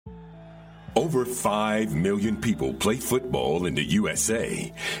Over 5 million people play football in the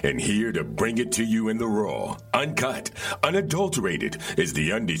USA, and here to bring it to you in the raw, uncut, unadulterated is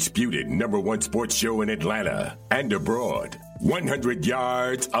the undisputed #1 sports show in Atlanta and abroad. 100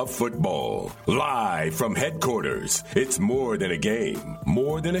 yards of football, live from headquarters. It's more than a game,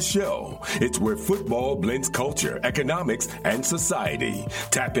 more than a show. It's where football blends culture, economics, and society.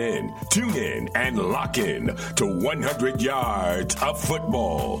 Tap in, tune in, and lock in to 100 yards of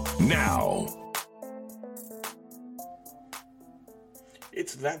football now.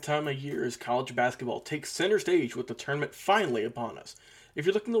 It's that time of year as college basketball takes center stage with the tournament finally upon us. If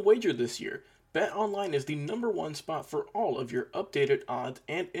you're looking to wager this year, BetOnline is the #1 spot for all of your updated odds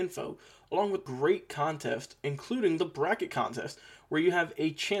and info, along with great contests, including the bracket contest, where you have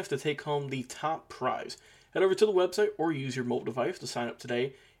a chance to take home the top prize. Head over to the website or use your mobile device to sign up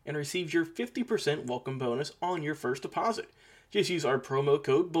today and receive your 50% welcome bonus on your first deposit. Just use our promo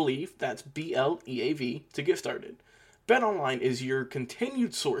code BELIEVE, that's BLEAV, to get started. BetOnline is your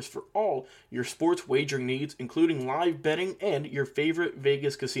continued source for all your sports wagering needs, including live betting and your favorite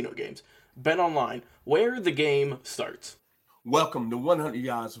Vegas casino games. BetOnline, where the game starts. Welcome to 100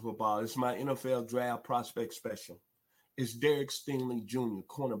 Yards of Football. It's my NFL Draft Prospect Special. It's Derek Stingley Jr.,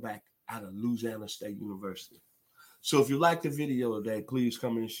 cornerback out of Louisiana State University. So if you like the video today, please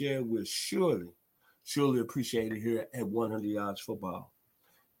come and share. We'll surely appreciate it here at 100 Yards Football.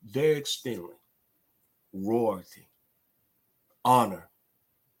 Derek Stingley, royalty, honor,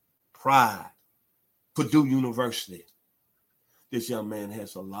 pride, Purdue University. This young man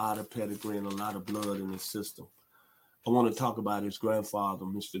has a lot of pedigree and a lot of blood in his system. I want to talk about his grandfather,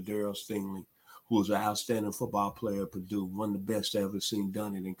 Mr. Darryl Stingley, who was an outstanding football player at Purdue, one of the best I ever seen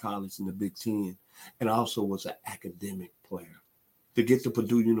done it in college in the Big Ten, and also was an academic player. To get to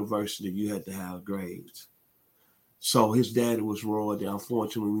Purdue University, you had to have grades. So his daddy was royalty.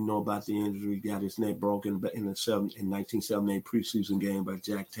 Unfortunately, we know about the injury. He got his neck broken in 1978 preseason game by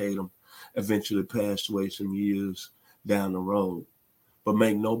Jack Tatum. Eventually passed away some years down the road. But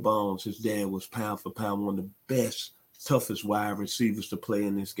make no bones, his dad was pound for pound one of the best, toughest wide receivers to play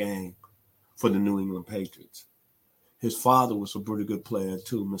in this game for the New England Patriots. His father was a pretty good player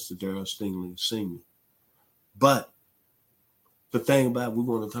too, Mr. Darryl Stingley Sr. But the thing about we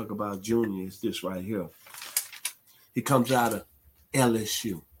want to talk about Junior is this right here. He comes out of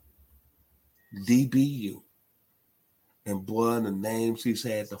LSU, DBU, and boy, the names he's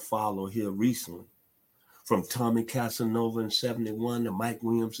had to follow here recently. From Tommy Casanova in 71 to Mike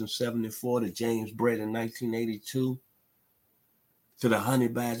Williams in 74 to James Brett in 1982 to the Honey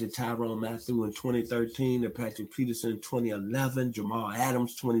Badger Tyrone Matthew in 2013 to Patrick Peterson in 2011, Jamal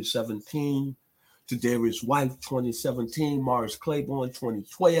Adams 2017 to Darius White 2017, Morris Claiborne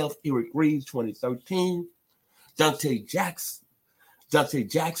 2012, Eric Reed 2013, Dante Jackson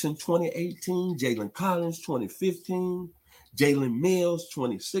 2018, Jalen Collins 2015, Jalen Mills,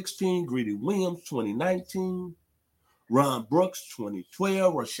 2016, Greedy Williams, 2019, Ron Brooks,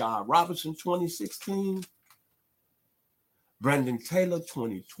 2012, Rashad Robinson, 2016, Brandon Taylor,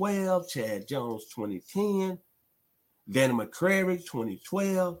 2012, Chad Jones, 2010, Danny McCrary,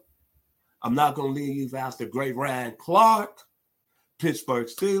 2012. I'm not going to leave out the great Ryan Clark, Pittsburgh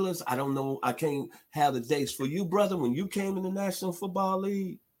Steelers. I don't know. I can't have the dates for you, brother, when you came in the National Football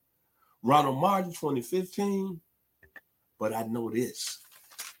League. Ronald Martin, 2015. But I know this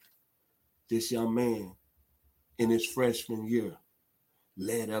young man in his freshman year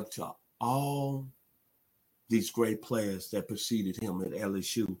led up to all these great players that preceded him at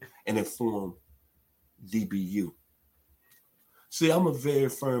LSU and informed DBU. See, I'm a very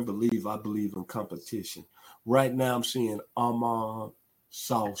firm believer. I believe in competition. Right now, I'm seeing Ahmad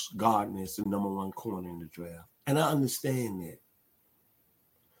Sauce Gardner as the #1 corner in the draft. And I understand that.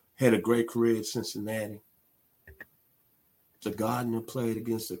 Had a great career at Cincinnati. The Gardner played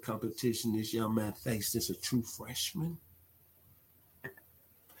against the competition this young man faced as a true freshman.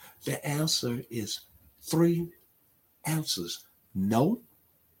 The answer is 3 answers. No,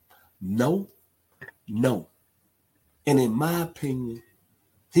 no, no. And in my opinion,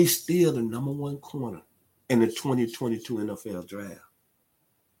 he's still the #1 corner in the 2022 NFL Draft.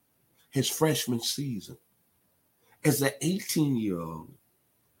 His freshman season, as an 18-year-old,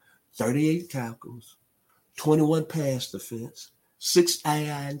 38 tackles, 21 pass defense, 6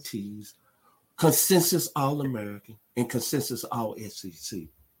 INTs, consensus All-American, and consensus All-SEC.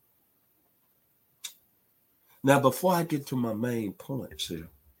 Now, before I get to my main points here,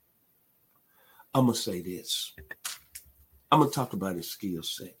 I'm going to say this. I'm going to talk about his skill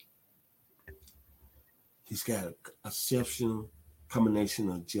set. He's got an exceptional combination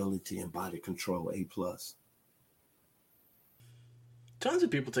of agility and body control, A+. Tons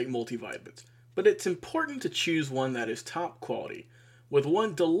of people take multivitamins, but it's important to choose one that is top quality. With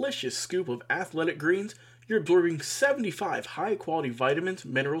one delicious scoop of Athletic Greens, you're absorbing 75 high quality vitamins,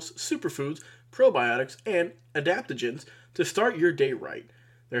 minerals, superfoods, probiotics, and adaptogens to start your day right.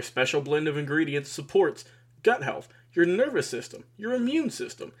 Their special blend of ingredients supports gut health, your nervous system, your immune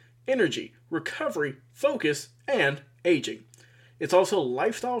system, energy, recovery, focus, and aging. It's also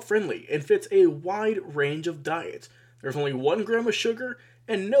lifestyle friendly and fits a wide range of diets. There's only 1 gram of sugar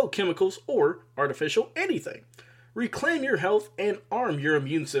and no chemicals or artificial anything. Reclaim your health and arm your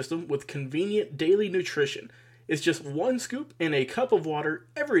immune system with convenient daily nutrition. It's just 1 scoop in a cup of water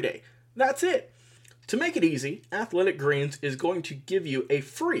every day. That's it. To make it easy, Athletic Greens is going to give you a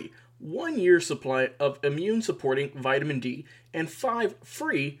free 1-year supply of immune-supporting vitamin D and 5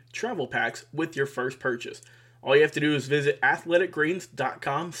 free travel packs with your first purchase. All you have to do is visit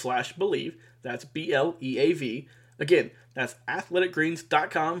athleticgreens.com/believe. That's BLEAV. Again, that's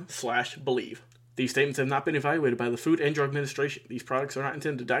athleticgreens.com/believe. These statements have not been evaluated by the Food and Drug Administration. These products are not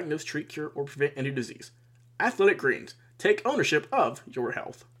intended to diagnose, treat, cure, or prevent any disease. Athletic Greens. Take ownership of your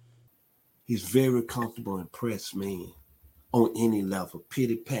health. He's very comfortable and press man on any level.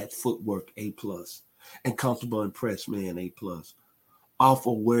 Pity pat footwork, A+. And comfortable and press man, A+. Off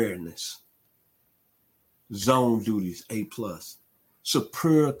awareness. Zone duties, A+.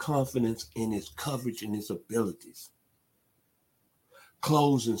 Superior confidence in his coverage and his abilities.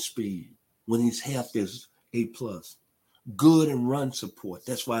 Closing speed when he's healthy is A+. Good and run support.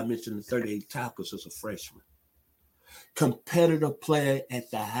 That's why I mentioned the 38 tackles as a freshman. Competitive player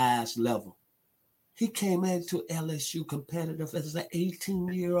at the highest level. He came into LSU competitive as an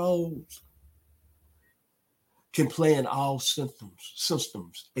 18-year-old. Can play in all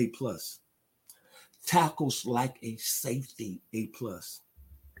systems, A+. Tackles like a safety, A+.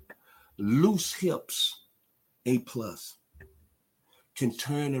 Loose hips, A+. Can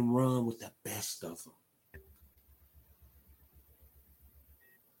turn and run with the best of them.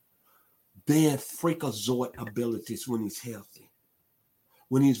 Ben freakazoid abilities when he's healthy.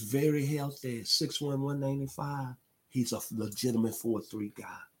 When he's very healthy at 6'1", 195, he's a legitimate 4'3"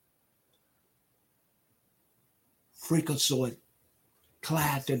 guy. Freakazoid,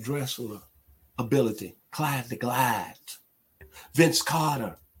 Clyde the Drexler ability, Clyde the Glide. Vince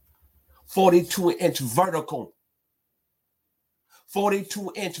Carter, 42-inch vertical.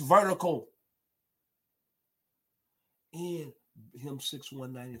 42-inch vertical. And him 6'1",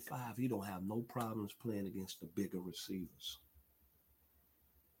 195, he don't have no problems playing against the bigger receivers.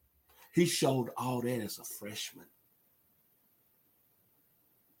 He showed all that as a freshman.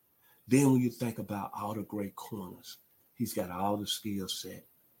 Then when you think about all the great corners, he's got all the skill set,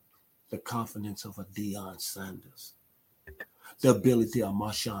 the confidence of a Deion Sanders, the ability of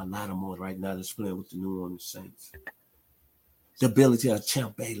Marshawn Lattimore right now that's playing with the New Orleans Saints, the ability of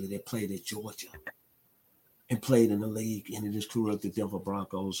Champ Bailey that played at Georgia and played in the league and in his career at the Denver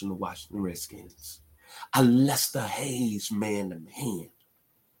Broncos and the Washington Redskins. A Lester Hayes man-to-man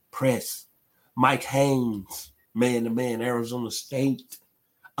press. Mike Haynes man-to-man Arizona State.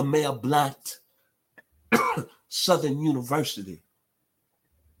 Amel Blunt, Southern University,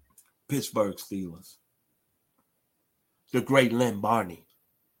 Pittsburgh Steelers. The great Lynn Barney,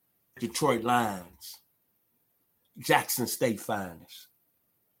 Detroit Lions, Jackson State Finest.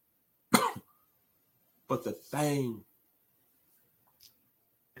 But the thing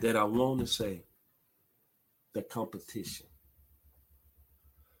that I want to say, the competition,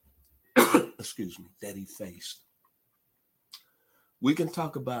 excuse me, that he faced. We can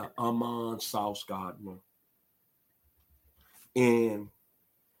talk about Armand Sauce Gardner and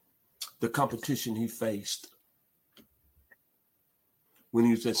the competition he faced when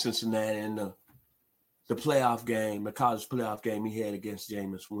he was at Cincinnati and the playoff game, the college playoff game he had against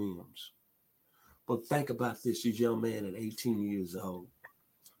Jameis Williams. But think about this young man at 18 years old.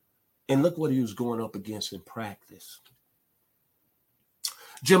 And look what he was going up against in practice.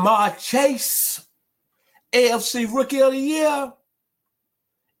 Jamar Chase, AFC Rookie of the Year,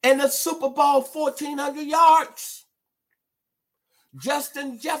 and the Super Bowl 1,400 yards.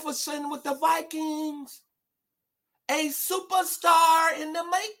 Justin Jefferson with the Vikings, a superstar in the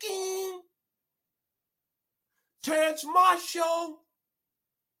making. Terrence Marshall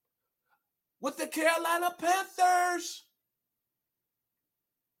with the Carolina Panthers,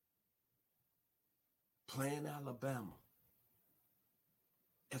 playing Alabama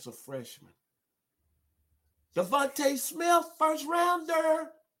as a freshman. Devontae Smith, first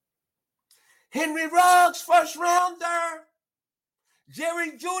rounder. Henry Ruggs, first rounder.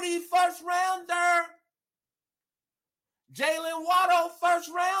 Jerry Jeudy, first rounder. Jalen Waddle, first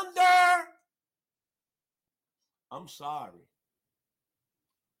rounder. I'm sorry.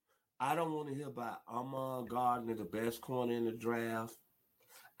 I don't want to hear about Ahmad Gardner, the best corner in the draft.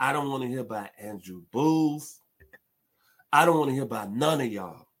 I don't want to hear about Andrew Booth. I don't want to hear about none of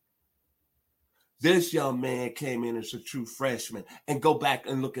y'all. This young man came in as a true freshman, and go back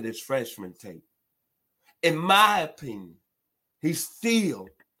and look at his freshman tape. In my opinion, he's still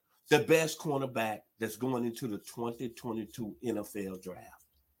the best cornerback that's going into the 2022 NFL draft.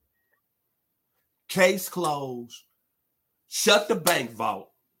 Case closed. Shut the bank vault.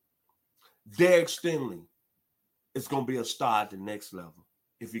 Derek Stingley is going to be a star at the next level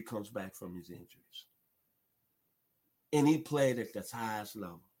if he comes back from his injuries. And he played at the highest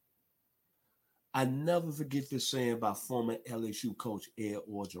level. I never forget this saying by former LSU coach Ed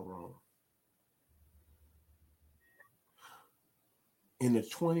Orgeron. In the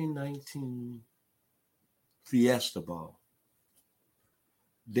 2019 Fiesta Bowl,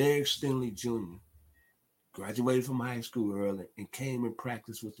 Derek Stingley Jr. graduated from high school early and came and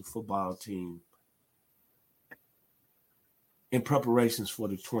practiced with the football team in preparations for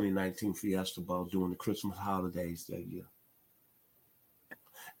the 2019 Fiesta Bowl during the Christmas holidays that year.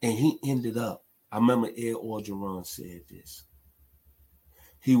 And he ended up, I remember Ed Orgeron said this,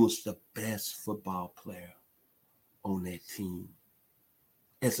 he was the best football player on that team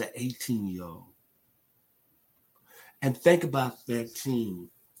as an 18-year-old. And think about that team.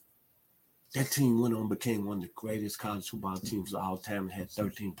 That team went on and became one of the greatest college football teams of all time and had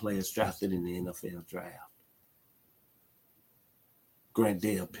 13 players drafted in the NFL draft. Grant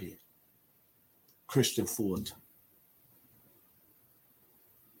Delpit, Christian Fulton,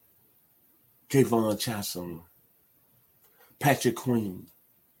 Kayvon Chassson, Patrick Queen,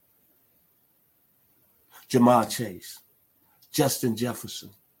 Jamar Chase, Justin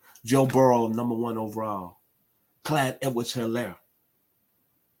Jefferson, Joe Burrow, number 1 overall, Clyde Edwards-Helaire.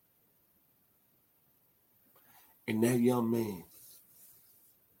 And that young man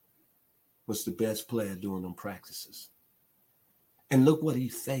was the best player during them practices. And look what he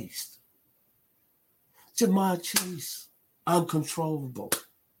faced. Jamar Chase, uncontrollable,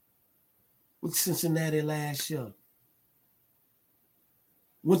 with Cincinnati last year.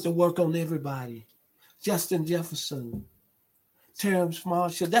 Went to work on everybody. Justin Jefferson, Terrence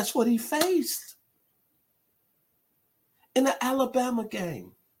Marshall, that's what he faced in the Alabama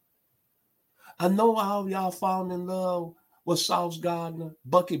game. I know all y'all falling in love with Sauce Gardner,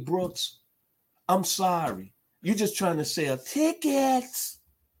 Bucky Brooks. I'm sorry. You're just trying to sell tickets.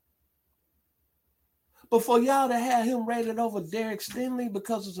 But for y'all to have him rated over Derek Stingley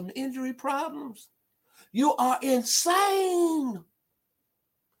because of some injury problems, you are insane.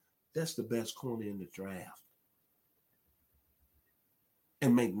 That's the best corner in the draft.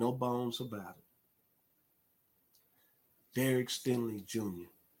 And make no bones about it. Derek Stingley Jr.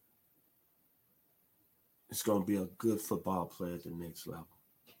 is going to be a good football player at the next level.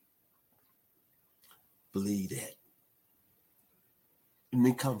 Believe that. And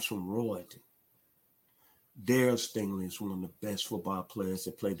it comes from royalty. Derek Stingley is one of the best football players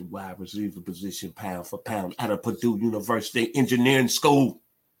that played the wide receiver position pound for pound out of Purdue University Engineering School.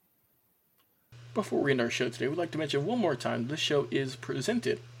 Before we end our show today, we'd like to mention one more time this show is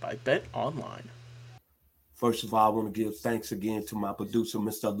presented by Bet Online. First of all, I want to give thanks again to my producer,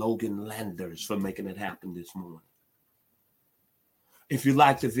 Mr. Logan Landers, for making it happen this morning. If you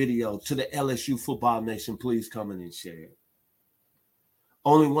like the video, to the LSU Football Nation, please come in and share it.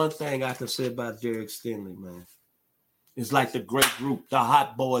 Only one thing I can say about Derek Stingley, man. It's like the great group, the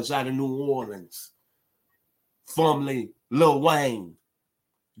Hot Boys out of New Orleans, formerly Lil Wayne.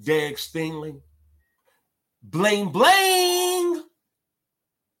 Derek Stingley, bling, bling.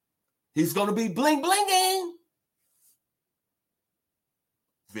 He's going to be bling, blinging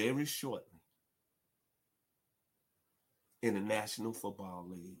very shortly in the National Football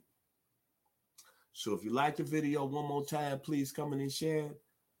League. So if you like the video one more time, please come in and share it.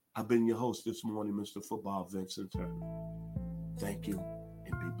 I've been your host this morning, Mr. Football Vincent Turner. Thank you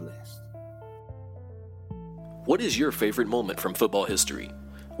and be blessed. What is your favorite moment from football history?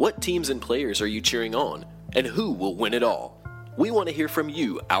 What teams and players are you cheering on? And who will win it all? We want to hear from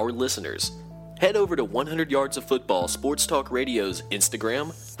you, our listeners. Head over to 100 Yards of Football Sports Talk Radio's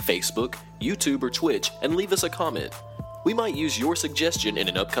Instagram, Facebook, YouTube, or Twitch and leave us a comment. We might use your suggestion in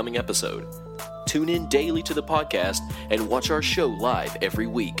an upcoming episode. Tune in daily to the podcast and watch our show live every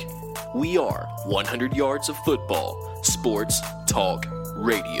week. We are 100 Yards of Football Sports Talk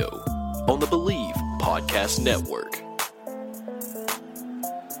Radio on the Believe Podcast Network.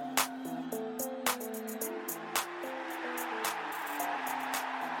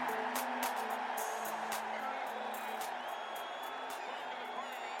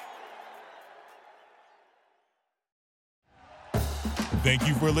 Thank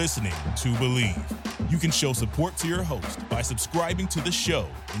you for listening to Believe. You can show support to your host by subscribing to the show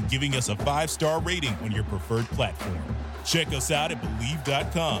and giving us a 5-star rating on your preferred platform. Check us out at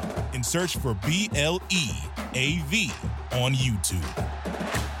Believe.com and search for BLEAV on YouTube.